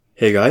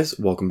Hey guys,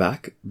 welcome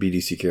back.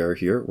 BDCKR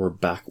here. We're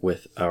back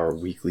with our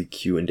weekly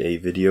Q&A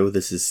video.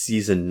 This is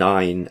season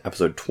 9,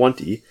 episode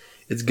 20.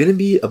 It's going to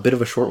be a bit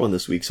of a short one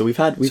this week. So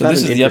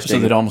this is the episode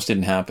that almost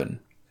didn't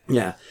happen.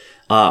 Yeah.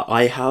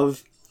 I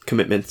have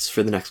commitments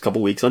for the next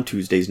couple weeks on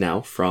Tuesdays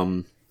now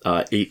from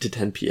 8 to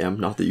 10 p.m.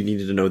 Not that you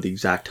needed to know the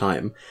exact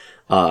time.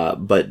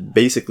 But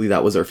basically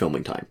that was our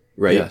filming time,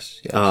 right?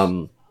 Yes.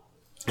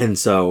 And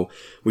so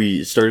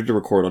we started to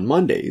record on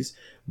Mondays,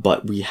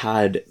 but we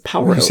had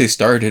power When you say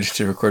started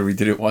to record, we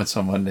did it once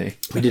on Monday.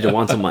 We did it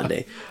once on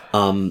Monday.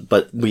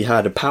 But we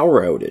had a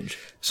power outage.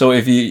 So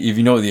if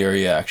you know the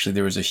area, actually,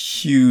 there was a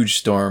huge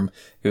storm.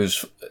 It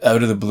was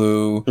out of the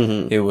blue.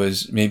 Mm-hmm. It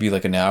was maybe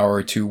like an hour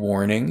or two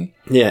warning.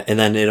 Yeah, and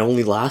then it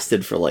only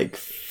lasted for like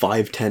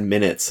 5-10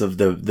 minutes of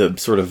the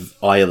sort of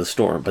eye of the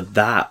storm. But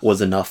that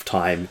was enough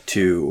time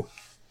to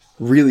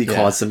really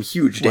cause some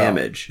huge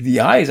damage. The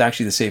eye is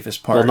actually the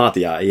safest part. Well, not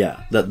the eye,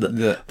 yeah. But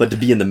to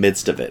be in the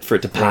midst of it, for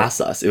it to pass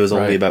us, it was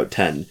only about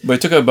 10 But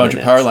it took a bunch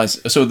of power lines.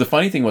 So the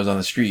funny thing was on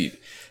the street,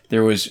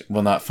 there was,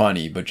 well, not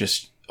funny, but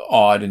just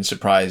odd and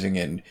surprising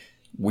and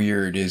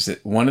weird, is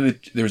that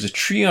there was a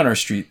tree on our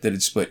street that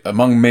had split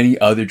among many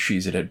other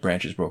trees that had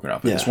branches broken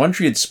off. But this one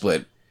tree had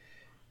split.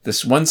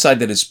 This one side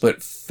that had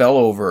split fell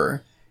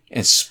over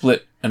and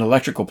split an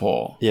electrical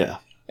pole. Yeah.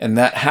 And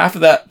that half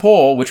of that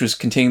pole, which was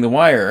containing the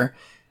wire,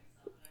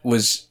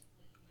 was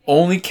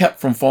only kept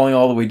from falling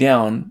all the way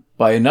down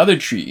by another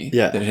tree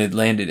that it had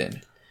landed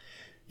in.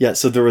 Yeah,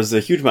 so there was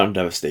a huge amount of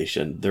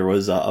devastation. There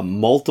was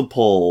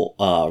multiple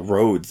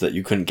roads that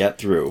you couldn't get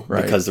through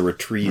because there were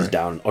trees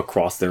down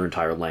across their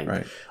entire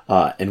length.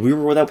 And we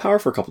were without power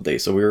for a couple of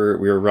days, so we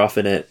were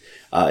roughing it,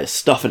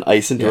 stuffing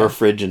ice into our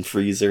fridge and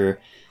freezer,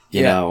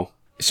 you know.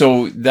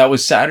 So that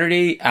was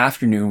Saturday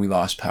afternoon we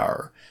lost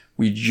power.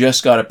 We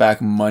just got it back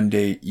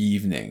Monday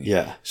evening.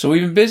 Yeah. So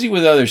we've been busy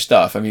with other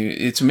stuff. I mean,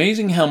 it's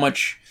amazing how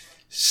much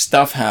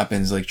stuff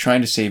happens, like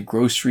trying to save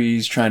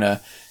groceries, trying to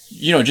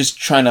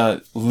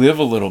live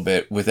a little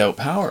bit without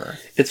power.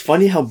 It's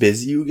funny how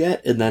busy you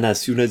get, and then as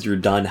soon as you're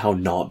done, how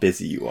not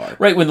busy you are.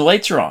 Right, when the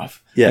lights are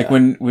off. Yeah. Like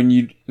when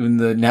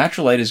the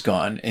natural light is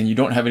gone and you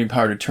don't have any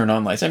power to turn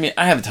on lights. I mean,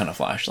 I have a ton of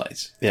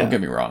flashlights. Yeah. Don't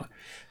get me wrong.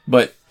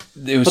 But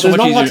it was so much easier. But there's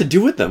not a lot to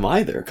do with them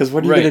either. Because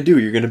what are you going to do?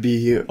 You're going to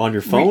be on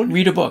your phone?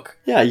 Read a book.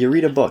 Yeah, you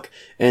read a book.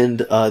 And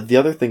the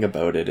other thing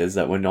about it is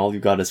that when all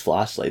you got is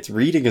flashlights,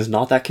 reading is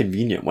not that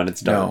convenient when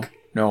it's dark.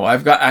 No,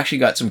 I've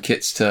got some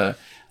kits to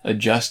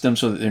adjust them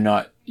so that they're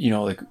not,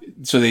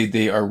 so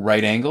they are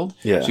right angled.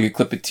 Yeah. So you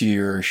clip it to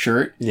your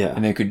shirt. Yeah.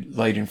 And they could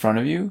light in front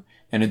of you.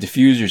 And a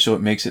diffuser, so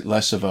it makes it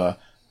less of a,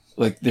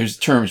 there's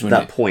terms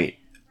when point.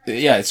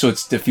 Yeah, so it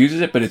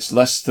diffuses it, but it's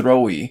less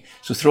throwy.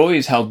 So throwy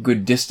is how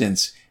good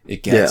distance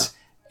it gets.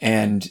 Yeah.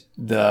 And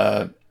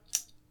it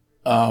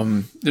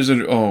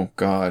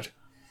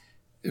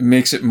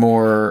makes it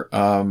more,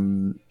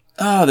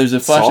 there's a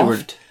flashlight where,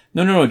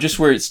 no, just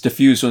where it's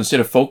diffused. So instead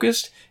of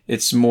focused,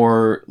 it's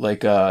more like,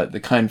 the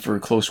kind for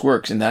close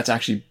works. And that's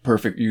actually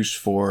perfect use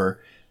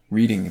for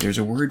reading. There's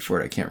a word for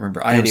it. I can't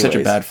remember. I am such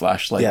a bad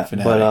flashlight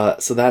fanatic.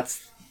 But, so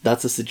that's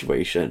a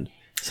situation.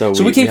 So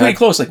we came pretty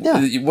close.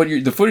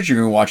 The footage you're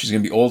going to watch is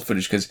going to be old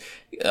footage because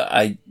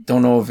I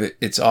don't know if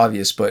it's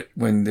obvious, but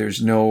when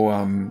there's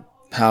no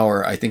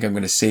power, I think I'm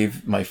going to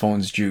save my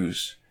phone's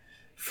juice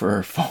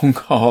for phone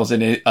calls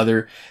and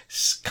other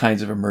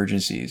kinds of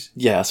emergencies.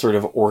 Yeah, sort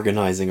of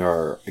getting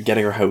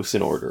our house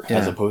in order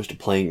as opposed to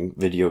playing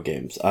video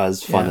games,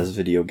 as fun as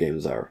video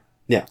games are.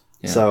 Yeah.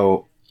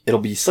 So it'll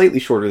be slightly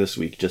shorter this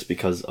week just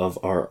because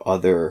of our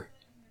other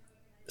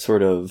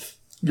sort of...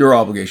 Your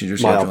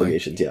obligations. My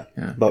obligations, yeah.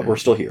 But we're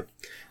still here.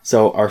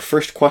 So our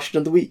first question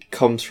of the week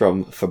comes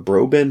from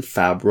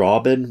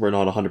Fabrobin. We're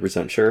not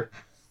 100% sure.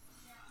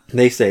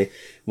 They say,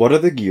 what are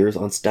the gears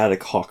on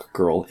Static, Hawk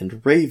Girl,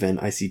 and Raven?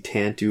 I see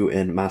Tantu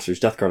and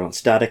Master's Death Guard on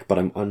Static, but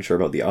I'm unsure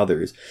about the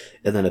others.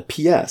 And then a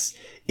PS.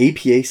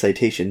 APA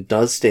citation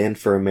does stand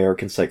for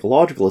American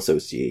Psychological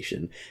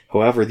Association.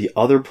 However, the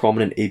other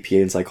prominent APA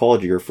in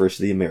psychology refers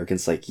to the American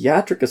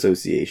Psychiatric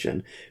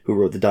Association, who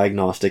wrote the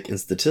Diagnostic and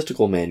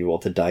Statistical Manual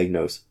to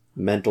diagnose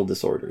mental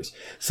disorders.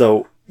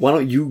 So why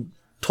don't you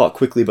talk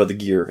quickly about the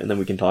gear, and then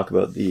we can talk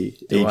about the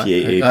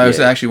APA. I was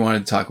actually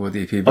wanted to talk about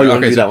the APA. But you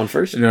want to do that one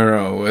first?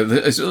 No.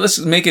 Let's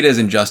make it as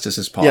injustice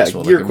as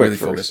possible. Yeah, gear quick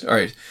first. All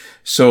right.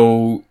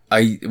 So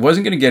I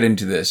wasn't going to get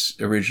into this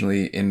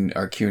originally in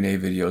our Q&A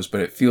videos,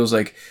 but it feels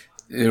like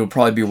it'll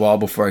probably be a while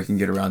before I can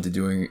get around to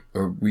doing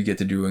a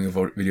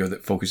video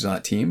that focuses on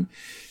a team.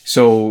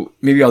 So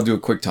maybe I'll do a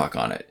quick talk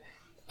on it.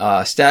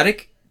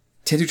 Static,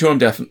 Tantu Totem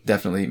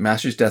definitely.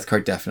 Master's Death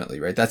Card definitely,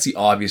 right? That's the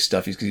obvious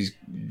stuff because he's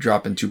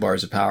dropping 2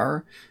 bars of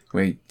power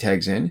when he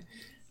tags in.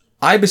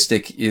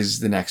 Ibistic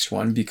is the next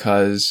one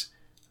because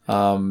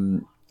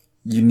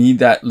you need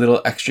that little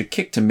extra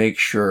kick to make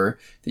sure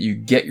that you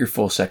get your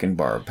full second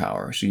bar of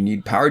power. So you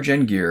need power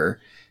gen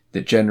gear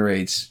that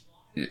generates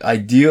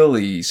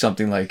ideally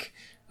something like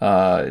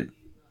 20,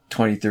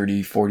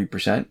 30,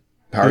 40%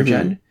 power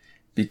gen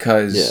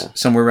because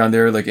somewhere around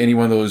there, like any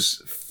one of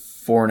those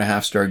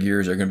 4.5 star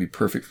gears are going to be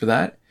perfect for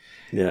that.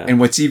 Yeah. And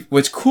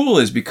what's cool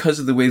is because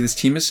of the way this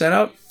team is set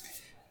up,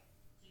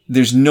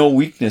 there's no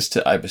weakness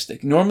to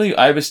Ibistic. Normally,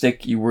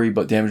 Ibistic, you worry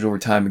about damage over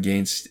time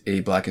against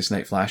a Blackest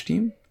Night Flash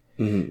team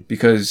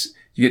because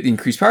you get the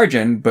increased power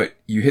gen, but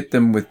you hit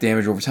them with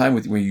damage over time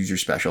when you use your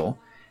special.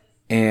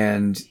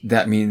 And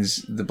that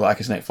means the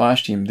Blackest Night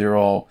Flash team, they're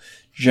all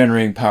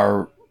generating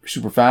power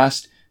super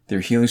fast.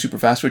 They're healing super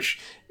fast, which,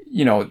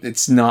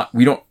 it's not,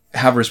 we don't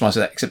have a response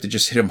to that except to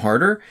just hit them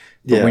harder.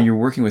 But when you're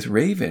working with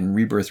Raven,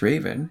 Rebirth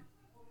Raven,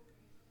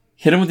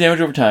 hit them with damage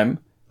over time,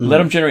 let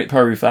them generate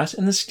power really fast,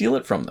 and then steal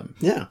it from them.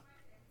 Yeah.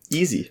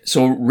 Easy.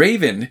 So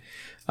Raven,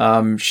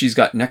 she's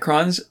got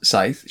Necron's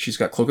Scythe. She's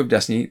got Cloak of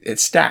Destiny. It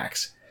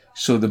stacks.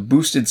 So the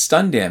boosted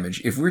stun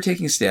damage, if we're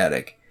taking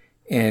static,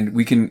 and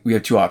we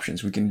have two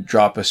options. We can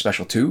drop a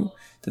special 2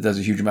 that does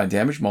a huge amount of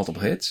damage,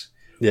 multiple hits.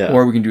 Yeah.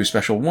 Or we can do a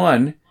special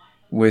 1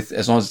 with,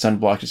 as long as it's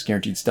unblocked, it's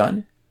guaranteed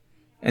stun.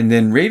 And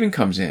then Raven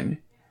comes in,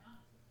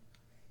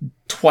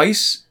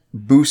 twice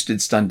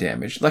boosted stun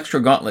damage,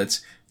 Lextro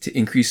Gauntlets, to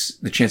increase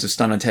the chance of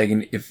stun on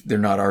tagging if they're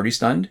not already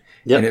stunned.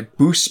 Yep. And it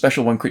boosts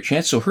special 1 crit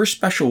chance. So her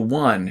special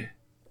 1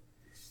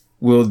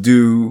 will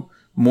do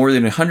more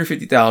than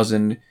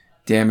 150,000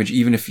 damage,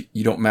 even if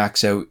you don't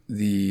max out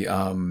the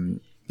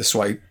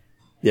swipe.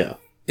 Yeah.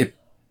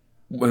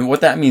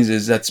 What that means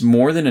is that's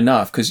more than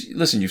enough. Because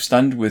listen, you've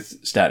stunned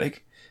with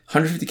static.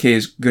 150k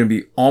is going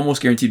to be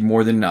almost guaranteed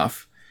more than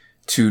enough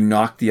to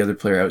knock the other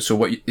player out. So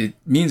what it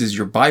means is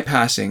you're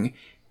bypassing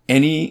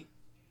any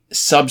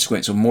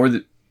subsequent,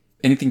 so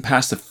anything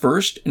past the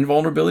first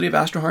invulnerability of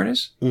Astral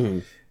Harness.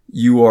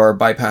 You are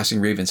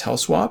bypassing Raven's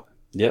health swap.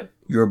 Yep.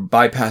 You're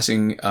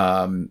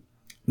bypassing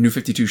New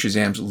 52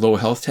 Shazam's low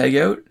health tag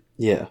out.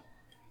 Yeah.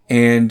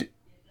 And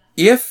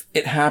if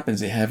it happens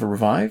they have a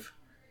revive,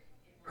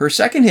 her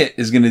second hit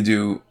is going to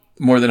do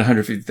more than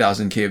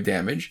 150,000 K of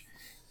damage,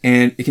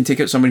 and it can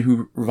take out somebody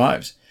who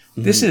revives.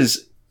 This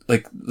is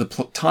like the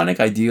platonic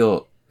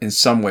ideal in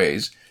some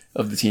ways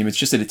of the team. It's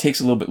just that it takes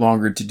a little bit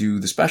longer to do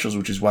the specials,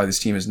 which is why this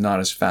team is not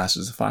as fast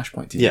as the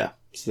Flashpoint team. Yeah.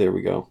 So there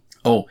we go.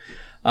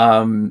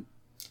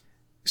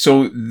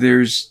 So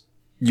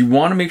you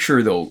want to make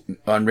sure though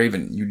on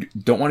Raven, you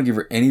don't want to give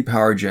her any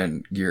power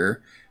gen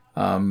gear.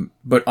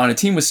 But on a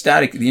team with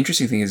static, the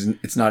interesting thing is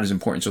it's not as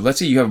important. So let's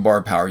say you have a bar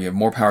of power, you have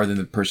more power than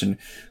the person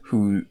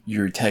who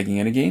you're tagging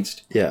in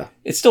against. Yeah.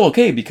 It's still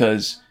okay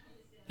because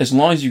as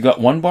long as you got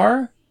 1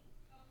 bar,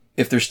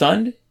 if they're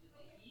stunned,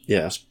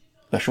 Yeah.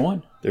 special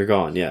 1. They're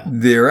gone. Yeah.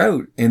 They're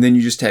out, and then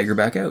you just tag her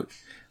back out.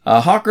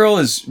 Hawkgirl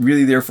is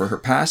really there for her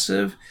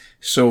passive,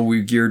 so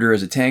we geared her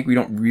as a tank. We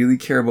don't really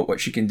care about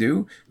what she can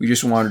do. We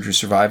just want her to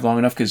survive long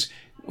enough, because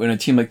when a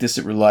team like this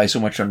that relies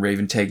so much on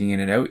Raven tagging in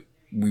and out,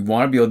 we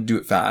want to be able to do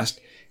it fast,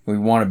 and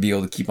we want to be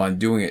able to keep on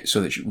doing it so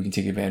that we can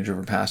take advantage of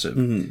her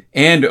passive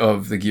and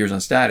of the gears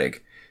on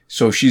static.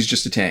 So she's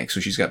just a tank.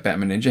 So she's got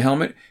Batman Ninja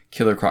Helmet,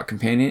 Killer Croc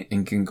Companion,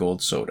 and King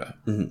Gold Soda.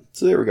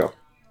 So there we go.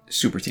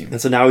 Super team. And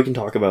so now we can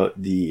talk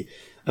about the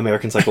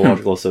American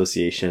Psychological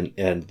Association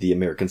and the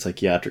American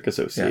Psychiatric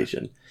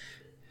Association.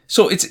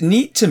 So it's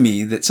neat to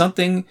me that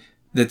something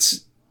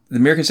that's the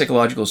American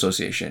Psychological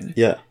Association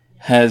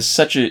has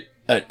such an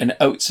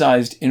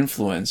outsized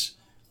influence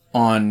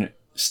on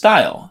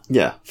style.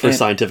 Yeah, for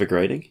scientific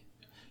writing.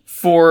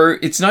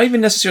 It's not even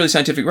necessarily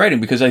scientific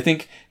writing, because I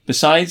think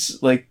besides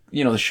the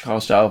Chicago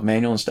Style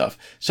Manual and stuff,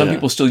 some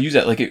people still use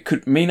that. Like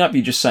it may not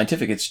be just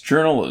scientific, it's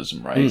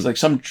journalism, right? It's like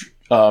some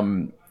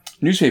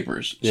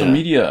newspapers, some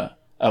media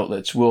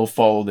outlets will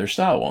follow their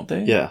style, won't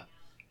they? Yeah.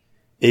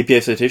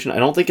 APA citation, I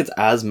don't think it's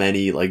as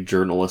many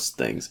journalist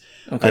things.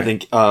 Okay. I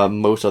think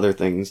most other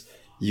things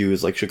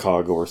use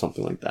Chicago or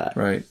something like that.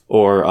 Right.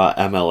 Or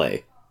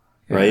MLA.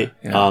 Right?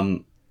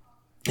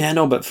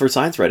 Yeah. But for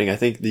science writing, I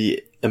think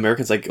the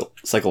American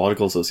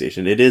Psychological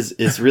Association,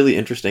 it's really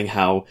interesting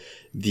how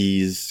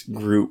these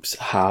groups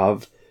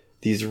have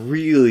these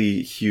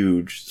really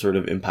huge sort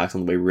of impacts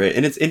on the way we write.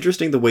 And it's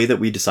interesting the way that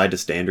we decide to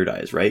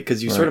standardize, right?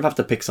 Because you sort of have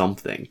to pick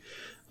something.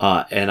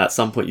 And at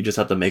some point, you just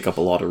have to make up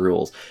a lot of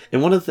rules.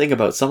 And one of the things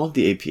about some of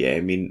the APA,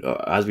 I mean,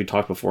 as we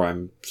talked before,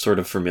 I'm sort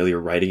of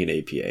familiar writing an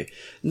APA.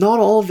 Not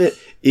all of it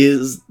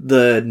is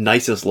the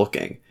nicest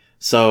looking.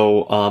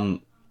 So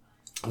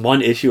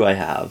one issue I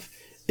have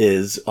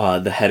is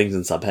the headings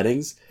and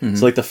subheadings.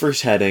 So the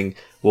first heading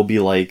will be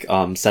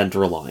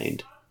center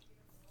aligned,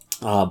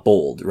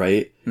 bold,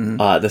 right?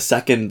 The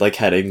second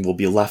heading will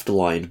be left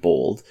aligned,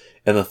 bold.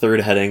 And the third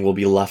heading will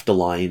be left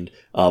aligned,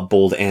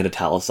 bold and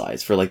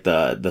italicized for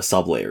the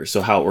sub layers.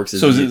 So how it works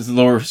is... So is it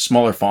lower,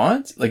 smaller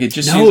font? It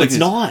just no, seems like it's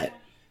not.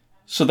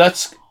 So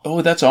that's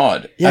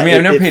odd. Yeah, I mean,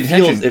 I've never paid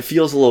attention. It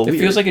feels a little weird. It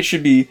feels like it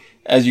should be,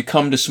 as you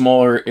come to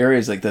smaller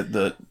areas,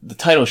 the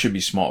title should be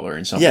smaller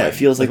in some way. Yeah, it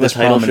feels like the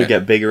title prominent. should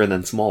get bigger and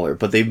then smaller.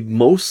 But they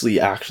mostly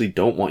actually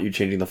don't want you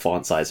changing the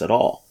font size at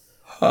all.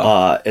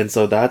 And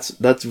so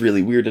that's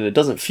really weird, and it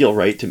doesn't feel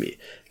right to me.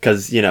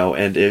 Because,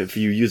 and if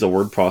you use a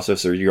word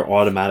processor, your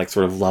automatic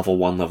sort of level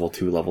 1, level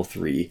 2, level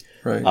 3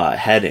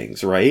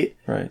 headings, right?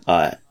 Right.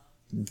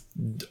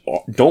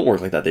 don't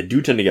work like that. They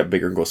do tend to get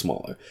bigger and go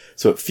smaller.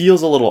 So it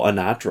feels a little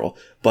unnatural.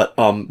 But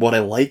what I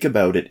like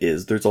about it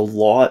is there's a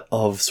lot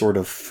of sort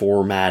of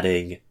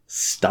formatting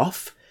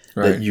stuff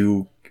Right. that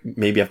you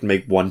maybe have to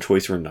make one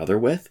choice or another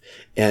with.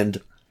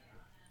 And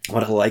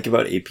what I like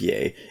about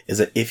APA is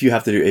that if you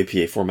have to do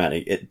APA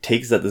formatting, it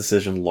takes that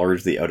decision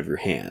largely out of your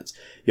hands.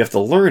 You have to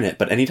learn it,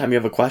 but anytime you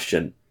have a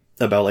question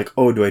about like,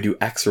 oh, do I do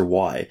X or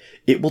Y,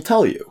 it will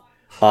tell you.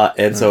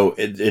 And so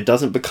it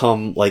doesn't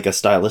become like a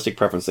stylistic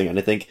preference thing. And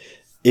I think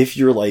if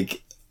you're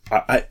like,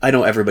 I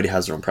know everybody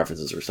has their own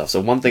preferences or stuff. So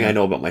one thing I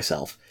know about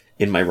myself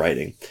in my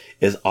writing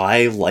is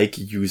I like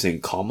using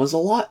commas a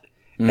lot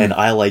and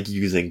I like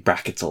using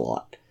brackets a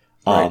lot.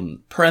 Right.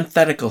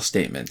 Parenthetical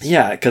statements.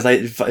 Yeah, because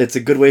it's a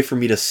good way for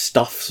me to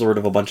stuff sort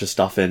of a bunch of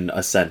stuff in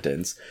a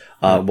sentence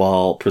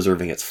while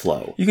preserving its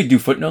flow. You could do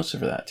footnotes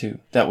for that too.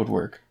 That would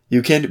work.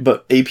 You can,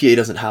 but APA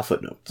doesn't have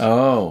footnotes.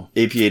 Oh.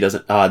 APA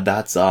doesn't,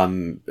 that's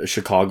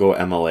Chicago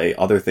MLA.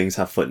 Other things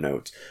have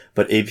footnotes,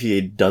 but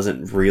APA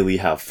doesn't really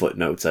have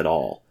footnotes at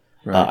all.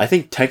 Right. I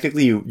think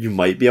technically you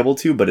might be able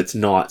to, but it's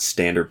not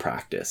standard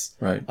practice.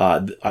 Right.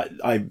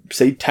 I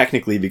say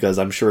technically because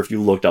I'm sure if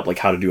you looked up like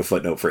how to do a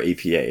footnote for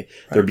APA,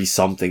 there'd be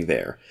something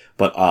there.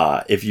 But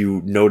if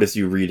you notice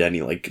you read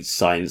any like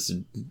science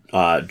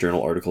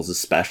journal articles,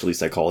 especially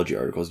psychology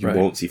articles, you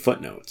won't see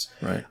footnotes.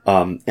 Right.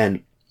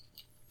 And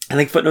I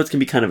think footnotes can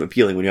be kind of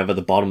appealing when you have at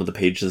the bottom of the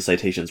page the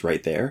citations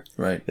right there.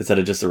 Right. Instead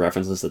of just the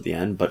references at the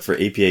end. But for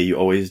APA, you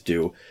always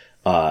do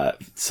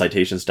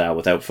citation style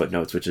without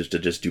footnotes, which is to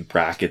just do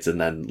brackets and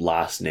then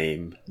last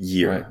name,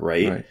 year,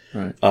 right?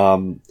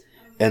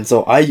 And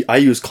so I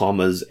use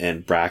commas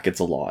and brackets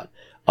a lot.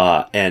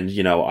 And,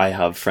 you know, I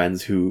have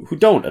friends who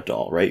don't at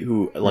all, right?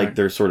 Who like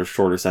their sort of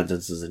shorter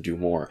sentences and do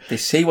more. They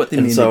say what they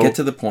mean, they get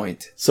to the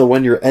point. So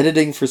when you're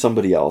editing for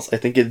somebody else, I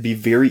think it'd be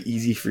very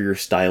easy for your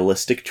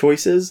stylistic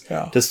choices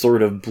to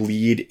sort of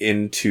bleed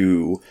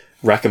into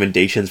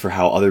recommendations for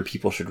how other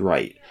people should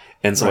write.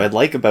 And so what I'd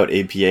like about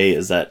APA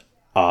is that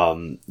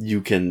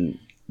you can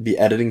be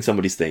editing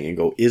somebody's thing and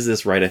go, is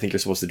this right? I think you're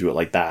supposed to do it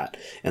like that.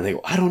 And they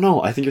go, I don't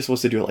know. I think you're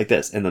supposed to do it like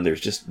this. And then there's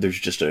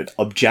just an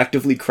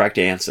objectively correct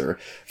answer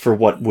for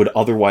what would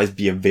otherwise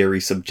be a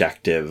very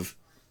subjective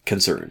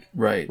concern.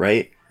 Right.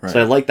 So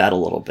I like that a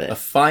little bit. A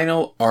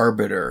final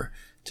arbiter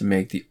to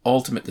make the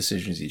ultimate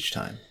decisions each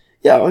time.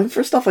 Yeah, and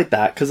for stuff like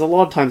that, because a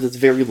lot of times it's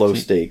very low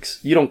stakes.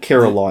 You don't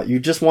care a lot. You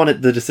just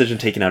want the decision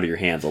taken out of your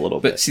hands a little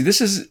bit. But see, this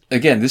is,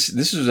 again, this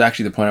is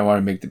actually the point I want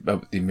to make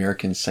about the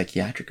American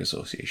Psychiatric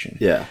Association.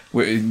 Yeah.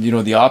 Where, you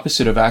know, the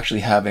opposite of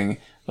actually having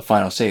a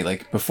final say.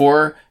 Like,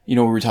 before, you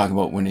know, we were talking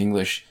about when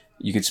English,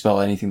 you could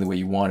spell anything the way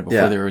you wanted.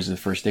 Before there was the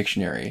first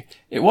dictionary.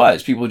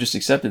 People just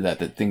accepted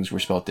that things were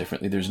spelled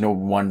differently. There's no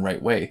one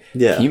right way.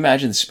 Yeah. Can you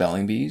imagine the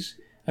spelling bees?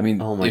 I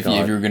mean, if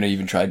you were going to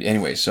even try...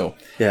 Anyway, so...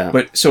 Yeah.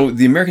 But, so,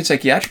 the American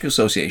Psychiatric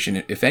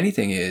Association, if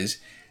anything, is...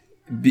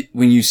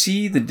 when you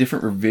see the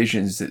different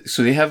revisions...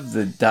 so, they have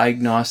the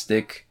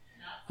Diagnostic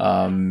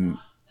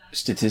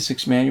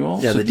Statistics Manual.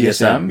 Yeah, so the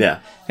DSM.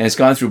 Yeah. And it's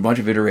gone through a bunch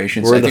of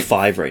iterations. We're into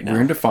 5 right now.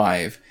 We're into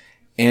 5.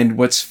 And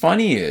what's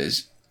funny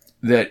is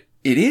that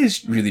it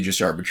is really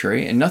just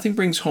arbitrary, and nothing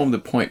brings home the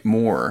point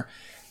more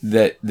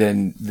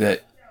than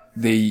that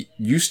they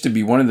used to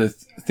be one of the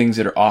things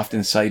that are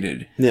often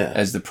cited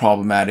as the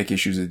problematic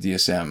issues of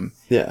DSM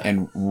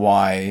and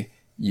why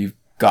you've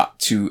got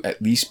to at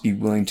least be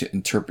willing to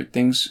interpret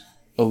things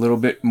a little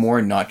bit more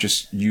and not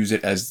just use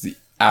it as the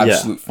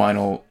absolute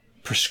final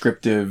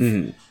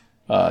prescriptive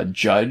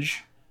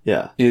judge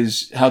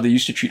is how they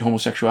used to treat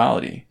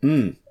homosexuality.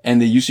 And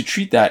they used to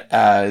treat that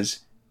as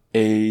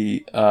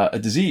a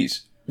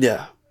disease.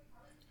 Yeah.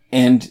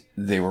 And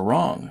they were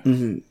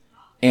wrong.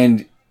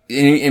 And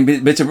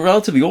but it's a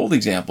relatively old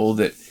example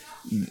that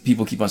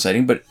people keep on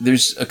citing, but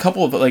there's a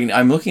couple of, like,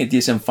 I'm looking at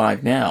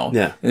DSM-5 now,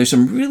 and there's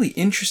some really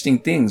interesting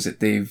things that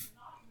they've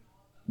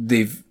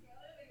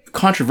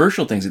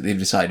controversial things that they've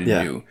decided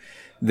to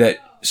do.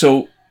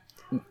 So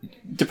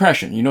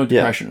depression,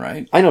 depression,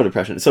 right? I know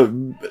depression.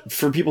 So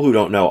for people who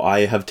don't know,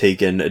 I have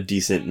taken a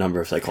decent number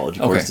of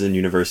psychology courses in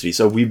university.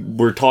 So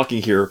we're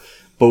talking here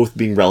both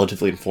being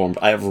relatively informed.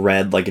 I have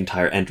read like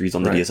entire entries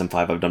on the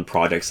DSM-5. I've done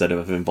projects that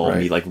have involved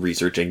me like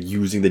researching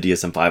using the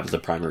DSM-5 as a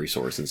primary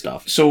source and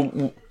stuff.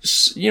 So,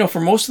 for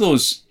most of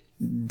those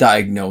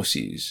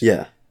diagnoses,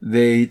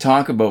 they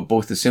talk about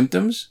both the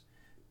symptoms,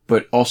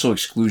 but also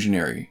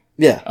exclusionary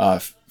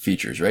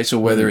features, right? So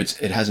whether it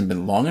hasn't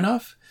been long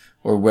enough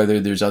or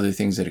whether there's other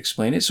things that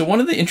explain it. So one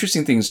of the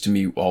interesting things to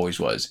me always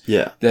was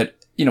that,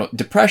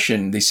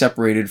 depression, they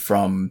separated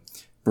from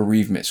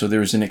bereavement. So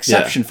there's an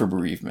exception for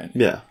bereavement.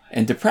 Yeah.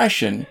 And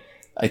depression,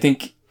 I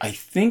think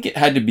it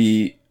had to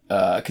be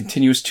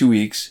continuous 2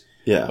 weeks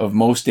of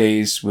most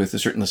days with a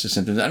certain list of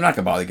symptoms. I'm not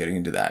going to bother getting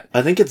into that.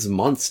 I think it's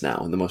months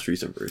now in the most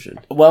recent version.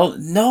 Well,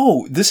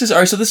 no. This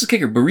is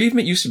kicker.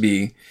 Bereavement used to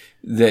be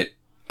that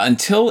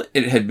until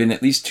it had been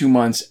at least 2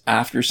 months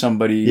after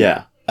somebody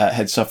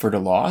had suffered a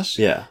loss,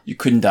 you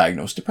couldn't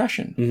diagnose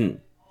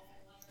depression.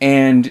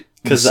 And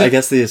Because I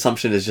guess the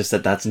assumption is just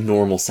that that's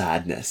normal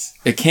sadness.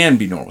 It can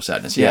be normal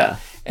sadness, yeah. Yeah.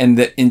 And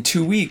that in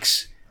 2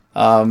 weeks,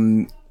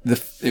 the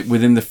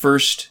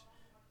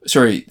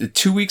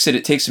 2 weeks that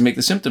it takes to make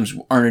the symptoms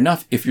aren't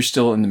enough if you're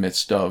still in the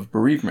midst of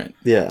bereavement.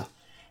 Yeah.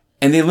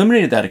 And they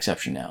eliminated that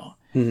exception now.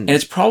 And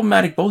it's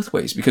problematic both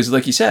ways because,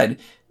 like you said,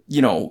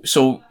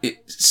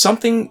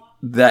 something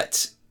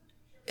that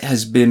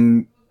has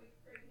been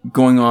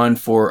going on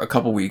for a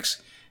couple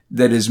weeks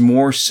that is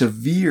more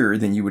severe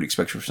than you would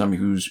expect for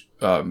somebody who's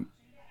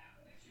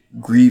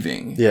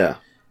grieving. Yeah.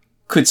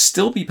 Could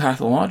still be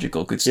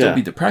pathological, could still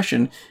be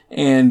depression,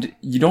 and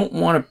you don't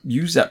want to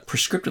use that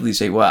prescriptively to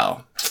say,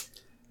 well,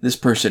 this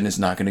person is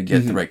not going to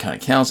get the right kind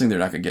of counseling, they're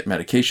not going to get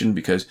medication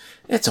because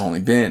it's only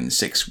been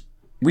 6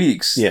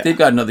 weeks. Yeah. They've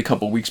got another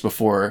couple weeks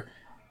before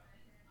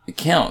it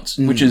counts,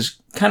 which is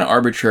kind of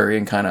arbitrary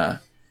and kind of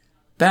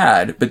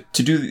bad. But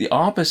to do the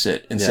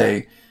opposite and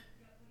say,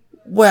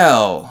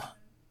 well,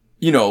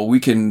 we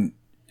can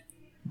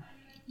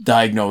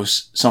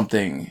diagnose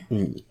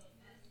something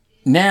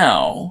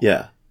now.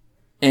 Yeah.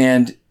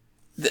 And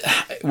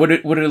what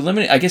it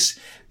eliminate, I guess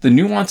the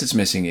nuance it's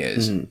missing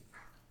is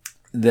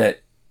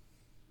that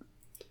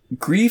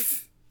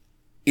grief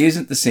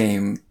isn't the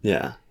same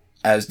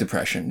as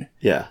depression.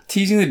 Yeah.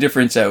 Teasing the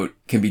difference out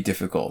can be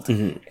difficult.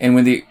 And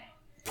when they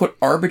put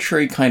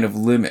arbitrary kind of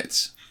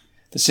limits,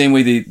 the same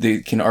way they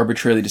can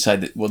arbitrarily decide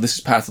that, well, this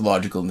is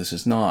pathological and this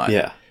is not.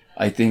 Yeah.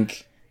 I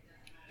think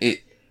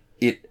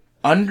it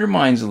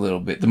undermines a little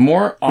bit. The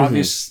more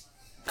obvious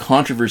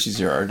controversies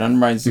there are, it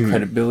undermines the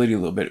credibility a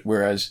little bit.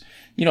 Whereas,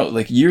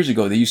 like years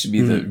ago, they used to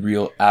be the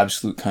real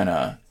absolute kind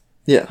of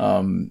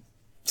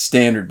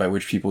standard by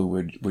which people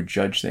would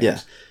judge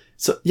things.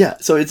 Yeah.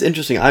 So it's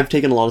interesting. I've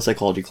taken a lot of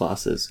psychology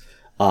classes.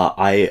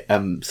 I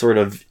am sort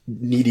of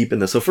knee deep in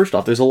this. So first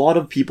off, there's a lot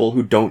of people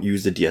who don't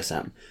use the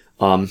DSM,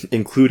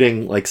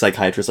 including like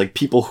psychiatrists, like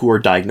people who are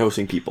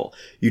diagnosing people.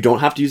 You don't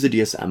have to use the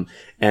DSM.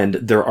 And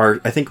there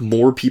are, I think,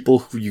 more people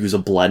who use a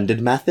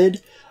blended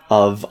method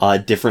of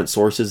different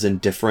sources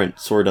and different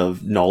sort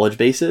of knowledge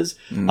bases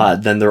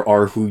than there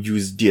are who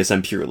use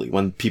DSM purely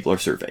when people are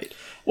surveyed.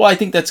 Well, I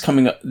think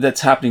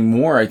that's happening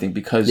more, I think,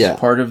 because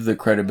part of the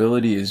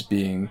credibility is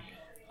being,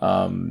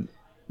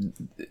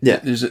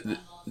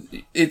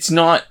 it's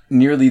not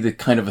nearly the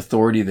kind of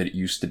authority that it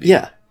used to be.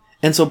 Yeah.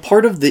 And so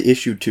part of the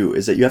issue too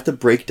is that you have to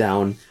break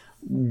down,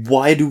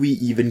 why do we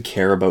even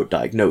care about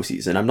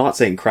diagnoses? And I'm not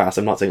saying crass,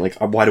 I'm not saying like,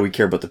 why do we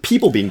care about the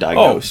people being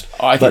diagnosed?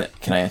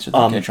 Can I answer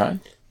that? Can I try?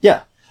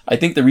 Yeah. I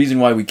think the reason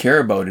why we care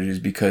about it is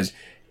because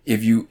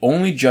if you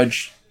only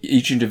judge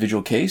each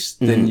individual case,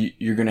 then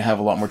you're going to have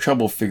a lot more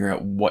trouble figuring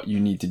out what you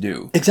need to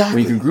do. Exactly.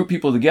 When you can group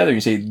people together, you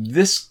say,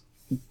 this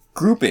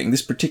grouping,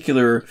 this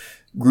particular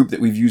group that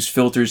we've used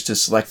filters to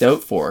select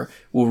out for,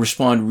 will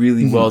respond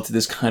really well to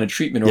this kind of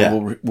treatment,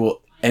 or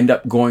will end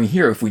up going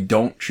here if we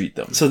don't treat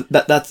them. So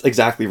that's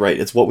exactly right.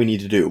 It's what we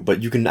need to do,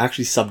 but you can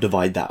actually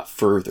subdivide that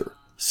further.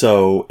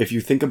 So if you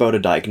think about a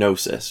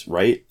diagnosis,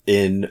 right,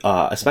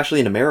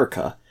 especially in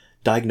America,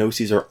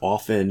 diagnoses are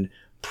often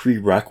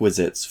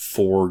prerequisites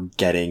for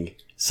getting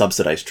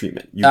subsidized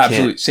treatment.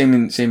 Absolutely. Same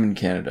in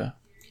Canada.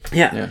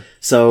 Yeah.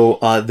 So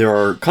there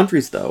are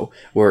countries, though,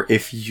 where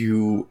if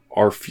you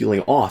are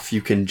feeling off,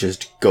 you can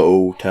just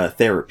go to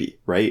therapy,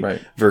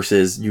 right?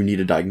 Versus you need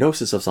a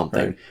diagnosis of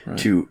something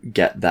to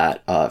get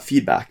that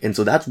feedback. And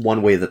so that's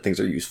one way that things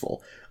are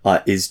useful,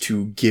 is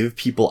to give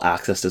people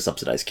access to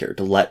subsidized care,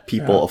 to let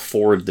people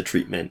afford the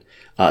treatment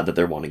that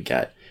they want to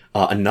get.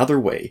 Another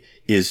way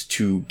is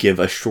to give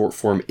a short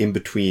form in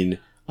between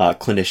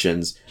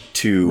clinicians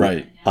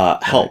to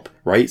help,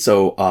 right?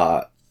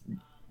 So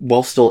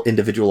while still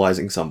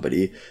individualizing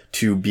somebody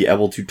to be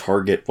able to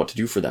target what to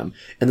do for them.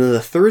 And then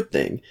the third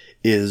thing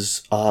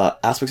is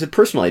aspects of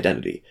personal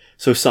identity.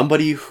 So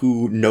somebody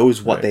who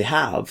knows what they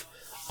have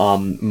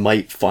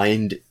might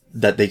find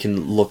that they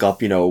can look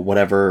up,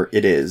 whatever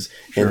it is,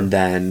 and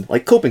then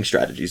like coping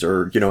strategies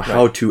or,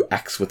 how to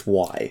X with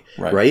Y,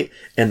 right?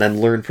 And then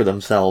learn for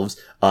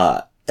themselves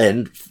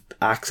and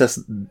access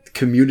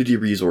community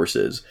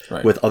resources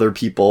with other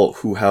people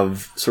who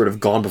have sort of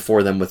gone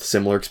before them with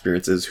similar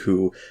experiences,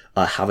 who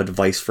have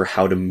advice for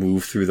how to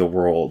move through the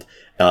world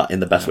in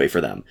the best way for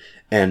them.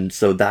 And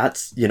so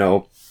that's, a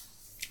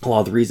lot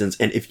of the reasons.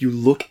 And if you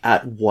look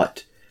at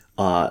what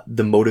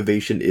the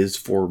motivation is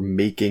for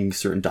making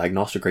certain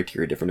diagnostic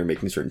criteria different or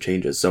making certain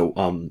changes. So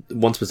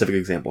one specific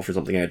example for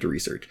something I had to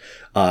research,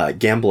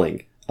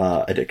 gambling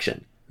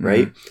addiction,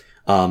 right?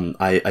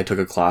 I took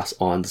a class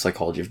on the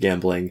psychology of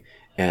gambling.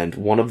 And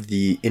one of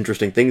the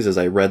interesting things is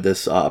I read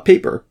this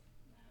paper,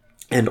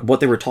 and what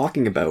they were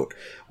talking about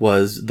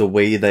was the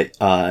way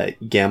that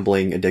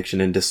gambling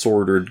addiction and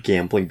disordered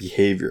gambling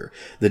behavior,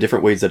 the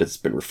different ways that it's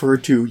been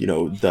referred to,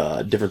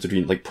 the difference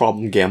between like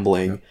problem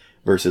gambling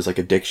versus like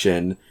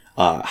addiction,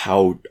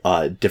 how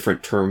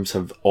different terms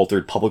have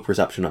altered public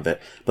perception of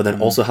it, but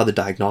then also how the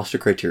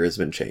diagnostic criteria has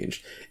been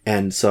changed.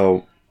 And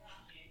so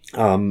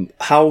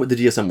how the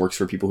DSM works,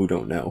 for people who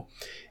don't know,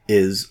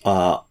 is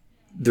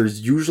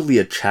there's usually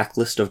a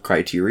checklist of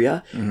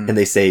criteria, and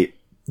they say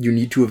you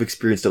need to have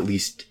experienced at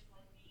least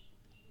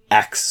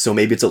X, so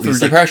maybe it's at For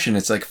least like, depression,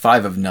 it's like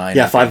 5 of 9.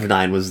 yeah, 5 of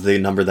 9 was the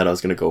number that I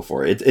was going to go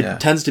for. It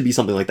tends to be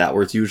something like that,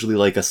 where it's usually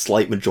like a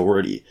slight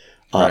majority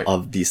Right.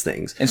 of these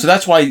things. And so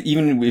that's why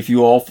even if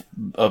you all,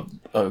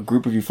 a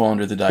group of you fall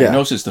under the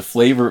diagnosis, the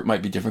flavor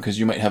might be different because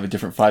you might have a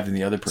different 5 than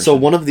the other person. So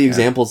one of the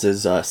examples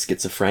is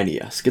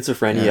schizophrenia.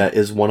 Schizophrenia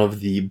is one of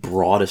the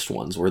broadest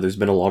ones, where there's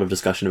been a lot of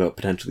discussion about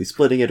potentially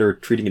splitting it or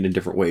treating it in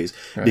different ways,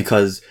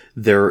 because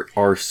there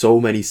are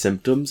so many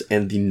symptoms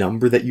and the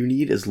number that you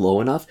need is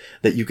low enough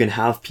that you can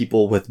have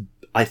people with,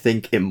 I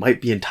think it might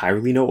be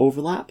entirely no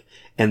overlap.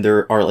 And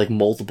there are like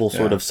multiple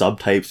sort of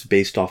subtypes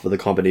based off of the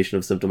combination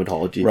of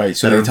symptomatology. Right.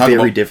 So that they are talk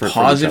very about different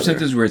from each positive other.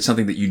 symptoms where it's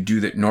something that you do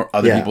that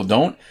other people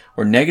don't,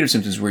 or negative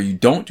symptoms where you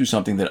don't do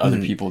something that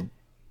other people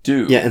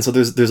do. Yeah, and so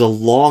there's a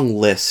long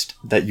list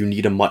that you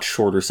need a much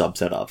shorter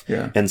subset of.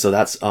 Yeah. And so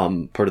that's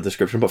part of the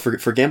description. But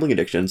for gambling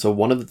addiction, so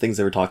one of the things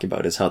they were talking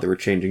about is how they were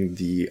changing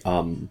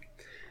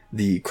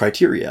the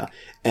criteria,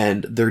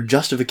 and their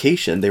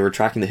justification, they were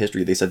tracking the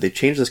history. They said they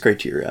changed this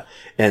criteria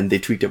and they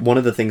tweaked it. One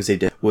of the things they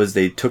did was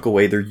they took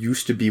away, there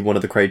used to be one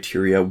of the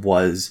criteria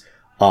was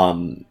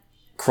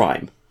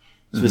crime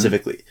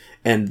specifically.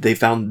 And they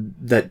found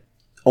that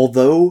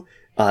although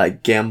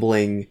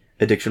gambling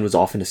addiction was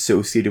often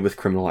associated with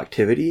criminal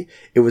activity,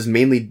 it was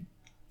mainly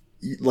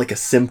like a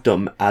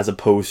symptom as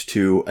opposed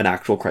to an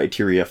actual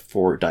criteria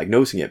for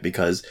diagnosing it,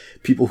 because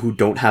people who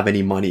don't have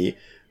any money,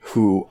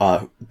 who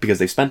because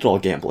they've spent it all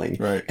gambling,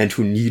 and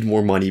who need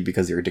more money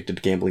because they're addicted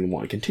to gambling and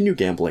want to continue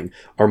gambling,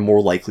 are more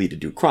likely to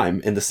do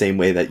crime, in the same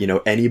way that, you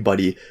know,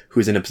 anybody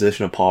who's in a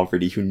position of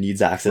poverty who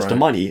needs access to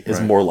money is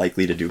more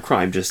likely to do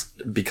crime,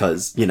 just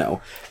because, you know,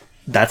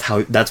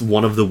 that's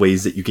one of the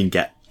ways that you can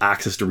get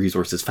access to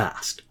resources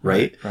fast,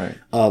 right?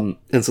 And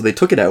so they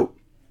took it out,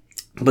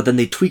 but then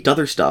they tweaked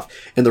other stuff,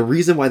 and the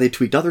reason why they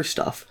tweaked other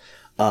stuff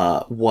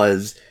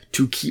was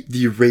to keep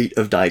the rate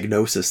of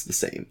diagnosis the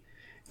same.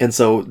 And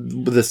so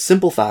the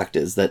simple fact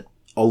is that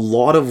a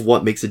lot of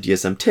what makes a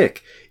DSM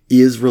tick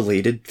is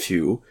related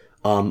to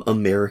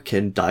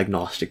American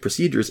diagnostic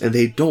procedures, and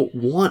they don't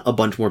want a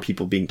bunch more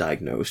people being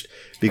diagnosed,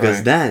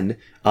 because then,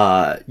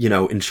 you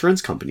know,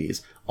 insurance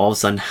companies all of a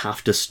sudden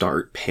have to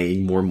start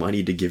paying more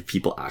money to give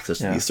people access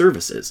to these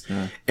services.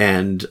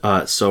 And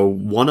so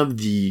one of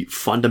the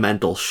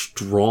fundamental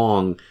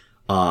strong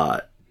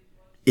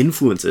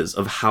influences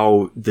of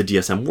how the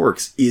DSM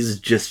works is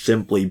just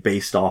simply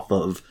based off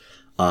of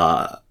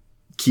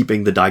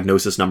keeping the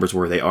diagnosis numbers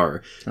where they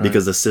are,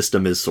 because the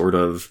system is sort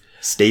of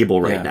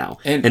stable right now.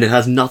 And it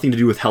has nothing to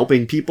do with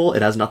helping people.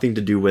 It has nothing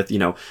to do with, you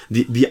know,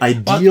 the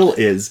ideal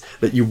is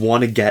that you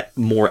want to get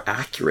more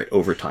accurate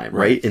over time,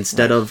 right?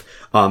 Instead of,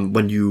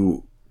 when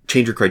you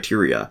change your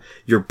criteria,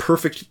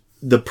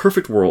 the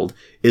perfect world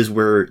is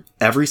where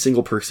every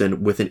single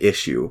person with an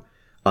issue,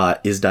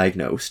 is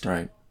diagnosed.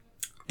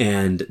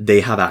 And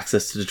they have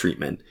access to the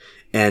treatment,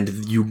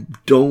 and you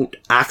don't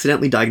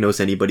accidentally diagnose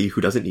anybody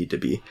who doesn't need to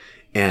be.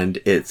 And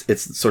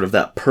it's sort of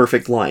that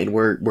perfect line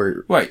where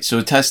so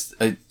a test,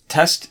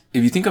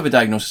 if you think of a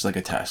diagnosis like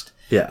a test,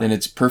 then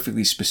it's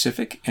perfectly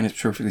specific and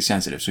it's perfectly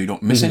sensitive. So you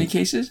don't miss any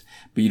cases,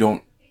 but you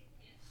don't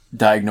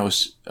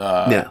diagnose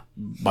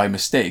by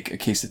mistake a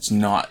case that's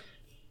not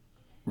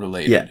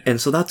related. Yeah, and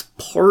so that's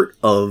part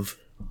of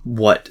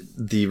what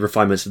the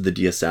refinements of the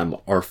DSM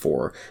are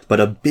for. But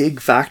a big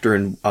factor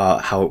in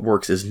how it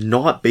works is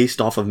not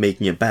based off of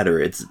making it better.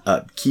 It's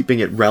keeping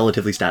it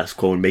relatively status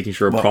quo and making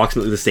sure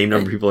approximately the same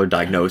number of people are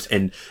diagnosed.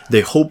 And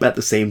they hope at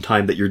the same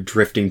time that you're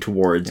drifting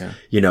towards,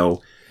 you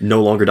know,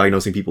 no longer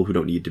diagnosing people who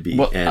don't need to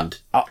be. And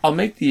I'll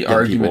make the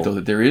argument, though,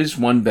 that there is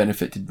one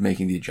benefit to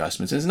making the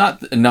adjustments. It's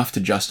not enough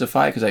to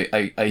justify, because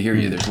I hear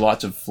you. There's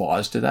lots of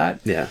flaws to that.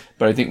 Yeah.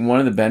 But I think one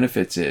of the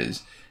benefits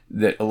is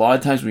that a lot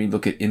of times when you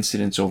look at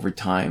incidents over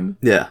time,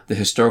 the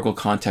historical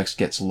context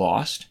gets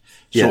lost.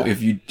 So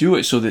if you do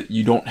it so that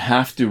you don't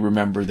have to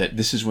remember that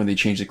this is when they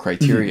change the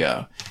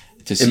criteria,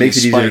 to see it makes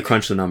it easier to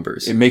crunch the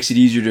numbers. It makes it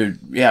easier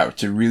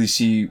to really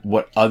see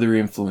what other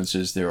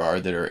influences there are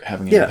that are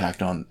having an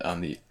impact on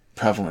the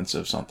prevalence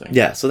of something.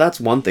 Yeah, so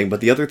that's one thing.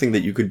 But the other thing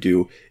that you could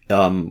do,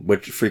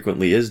 which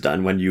frequently is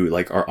done when you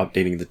like are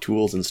updating the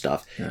tools and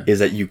stuff, is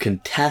that you can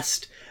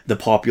test the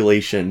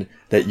population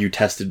that you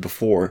tested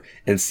before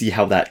and see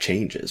how that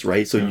changes,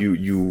 right? So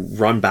you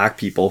run back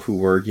people who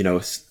were, you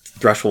know,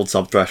 threshold,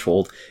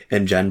 sub-threshold,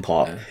 and gen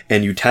pop,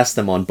 and you test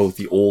them on both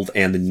the old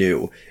and the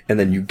new, and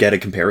then you get a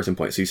comparison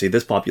point. So you say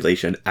this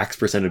population,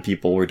 X% of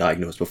people were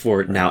diagnosed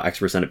before, now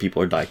X% of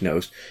people are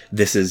diagnosed.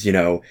 This is, you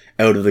know,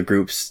 out of the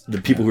groups, the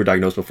people who were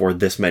diagnosed before,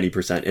 this many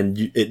percent, and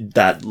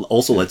that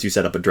also lets you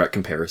set up a direct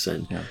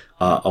comparison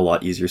a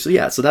lot easier.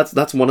 So so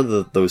that's one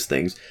of those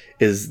things,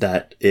 is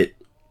that it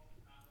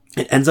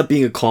ends up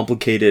being a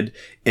complicated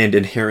and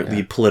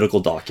inherently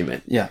political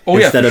document.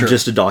 Instead of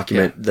just a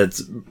document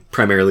that's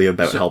primarily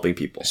about helping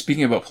people.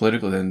 Speaking about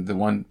political, then the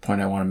one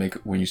point I want to make,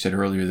 when you said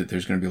earlier that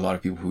there's going to be a lot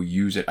of people who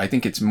use it, I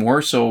think it's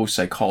more so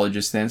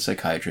psychologists than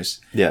psychiatrists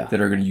that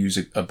are going to use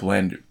a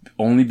blend,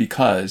 only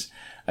because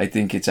I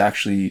think it's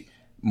actually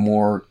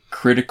more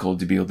critical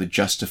to be able to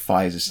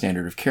justify as a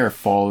standard of care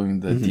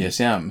following the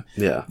DSM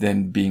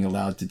than being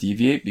allowed to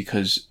deviate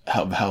because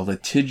of how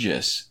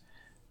litigious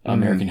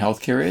American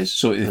healthcare is.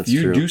 So if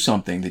you do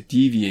something that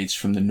deviates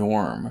from the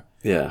norm,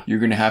 you're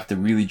going to have to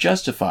really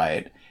justify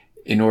it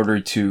in order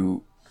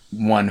to,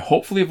 one,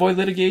 hopefully avoid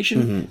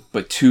litigation,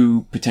 but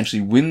two,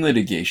 potentially win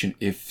litigation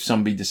if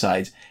somebody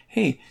decides,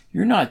 hey,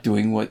 you're not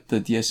doing what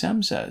the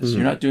DSM says.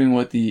 You're not doing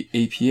what the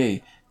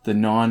APA, the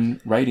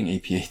non-writing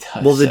APA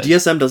does. Well, the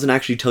DSM doesn't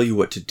actually tell you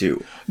what to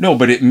do. No,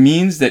 but it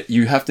means that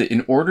you have to,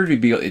 in order to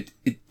be,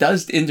 it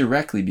does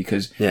indirectly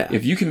because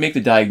if you can make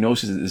the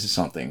diagnosis that this is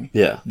something,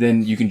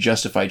 then you can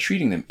justify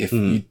treating them.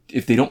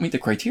 If they don't meet the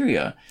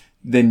criteria,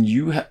 then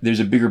there's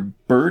a bigger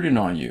burden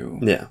on you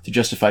to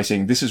justify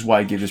saying this is why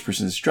I gave this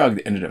person this drug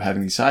that ended up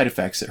having these side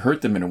effects that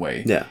hurt them in a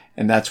way.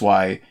 And that's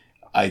why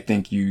I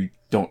think you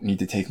don't need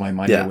to take my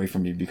money away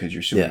from me because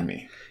you're suing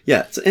me.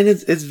 Yeah,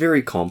 it's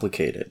very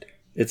complicated.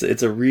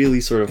 It's a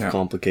really sort of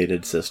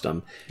complicated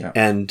system.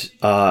 And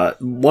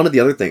one of the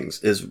other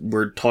things is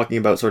we're talking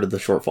about sort of the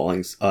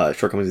shortcomings of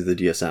the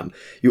DSM.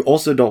 You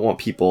also don't want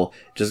people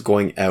just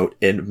going out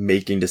and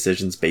making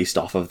decisions based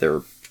off of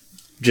their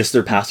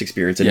past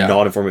experience and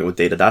not informing it with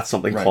data. That's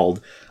something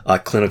called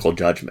clinical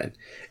judgment.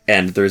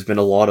 And there's been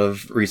a lot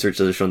of research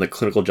that has shown that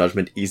clinical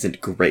judgment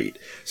isn't great.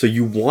 So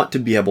you want to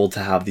be able to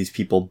have these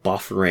people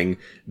buffering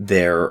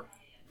their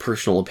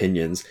personal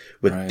opinions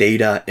with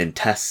data and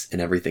tests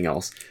and everything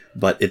else.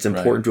 But it's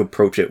important to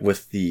approach it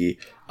with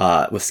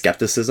with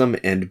skepticism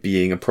and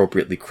being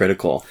appropriately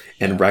critical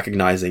and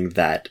recognizing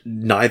that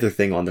neither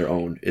thing on their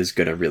own is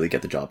going to really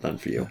get the job done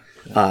for you.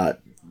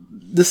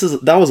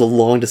 That was a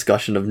long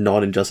discussion of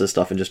non-injustice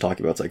stuff and just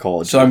talking about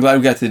psychology. So I'm glad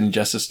we got to the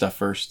injustice stuff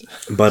first.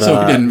 But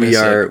so we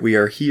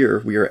are here.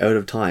 We are out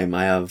of time.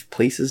 I have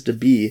places to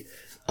be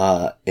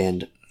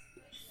and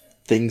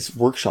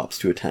workshops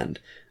to attend,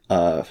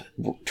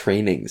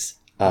 trainings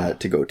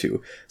to go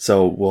to.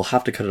 So we'll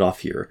have to cut it off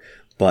here.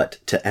 But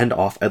to end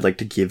off, I'd like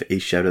to give a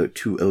shout out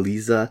to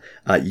Eliza,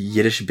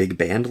 Yiddish Big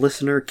Band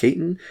listener,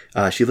 Kaiten.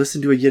 She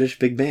listened to a Yiddish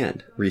Big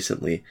Band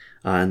recently,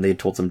 and they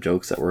told some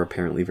jokes that were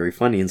apparently very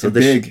funny. And so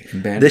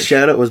this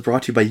shout out was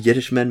brought to you by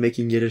Yiddish men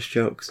making Yiddish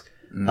jokes.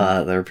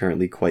 That are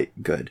apparently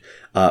quite good.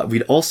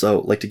 We'd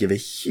also like to give a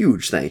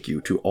huge thank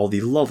you to all the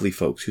lovely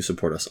folks who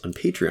support us on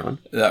Patreon.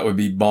 That would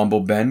be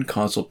Bombo Ben,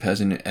 Consul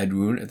Peasant, and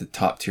Edwoon at the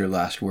top tier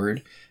last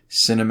word.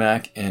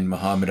 Cinemac and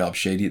Mohammed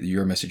Al-Shady at the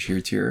Your Message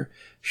Here tier.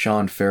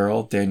 Sean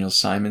Farrell, Daniel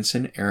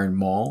Simonson, Aaron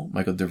Mall,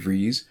 Michael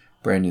DeVries,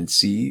 Brandon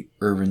C.,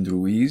 Irvin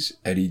Ruiz,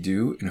 Eddie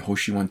Du, and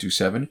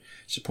Hoshi127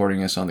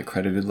 supporting us on the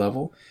credited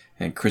level.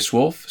 And Chris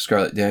Wolf,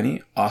 Scarlet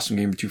Danny, Awesome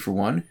Gamer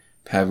 2for1,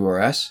 Pavu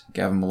RS,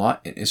 Gavin Malott,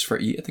 and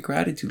Isfar E at the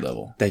gratitude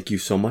level. Thank you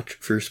so much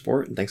for your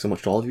support, and thanks so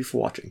much to all of you for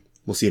watching.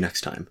 We'll see you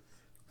next time.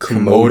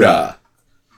 Komoda!